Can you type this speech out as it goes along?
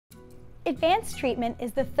Advanced treatment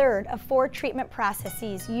is the third of 4 treatment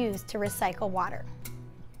processes used to recycle water.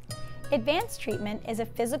 Advanced treatment is a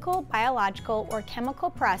physical, biological, or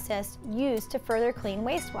chemical process used to further clean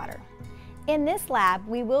wastewater. In this lab,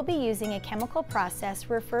 we will be using a chemical process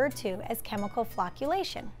referred to as chemical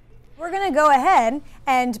flocculation. We're going to go ahead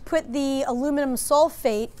and put the aluminum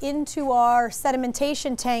sulfate into our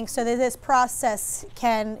sedimentation tank so that this process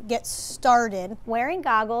can get started. Wearing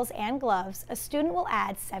goggles and gloves, a student will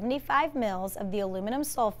add 75 mL of the aluminum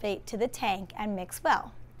sulfate to the tank and mix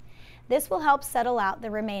well. This will help settle out the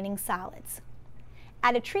remaining solids.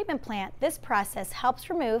 At a treatment plant, this process helps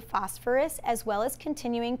remove phosphorus as well as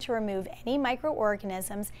continuing to remove any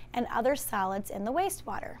microorganisms and other solids in the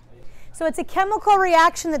wastewater. So it's a chemical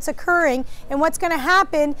reaction that's occurring, and what's going to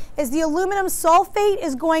happen is the aluminum sulfate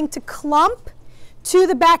is going to clump to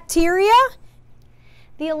the bacteria.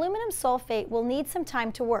 The aluminum sulfate will need some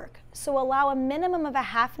time to work, so allow a minimum of a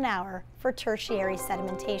half an hour for tertiary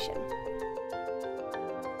sedimentation.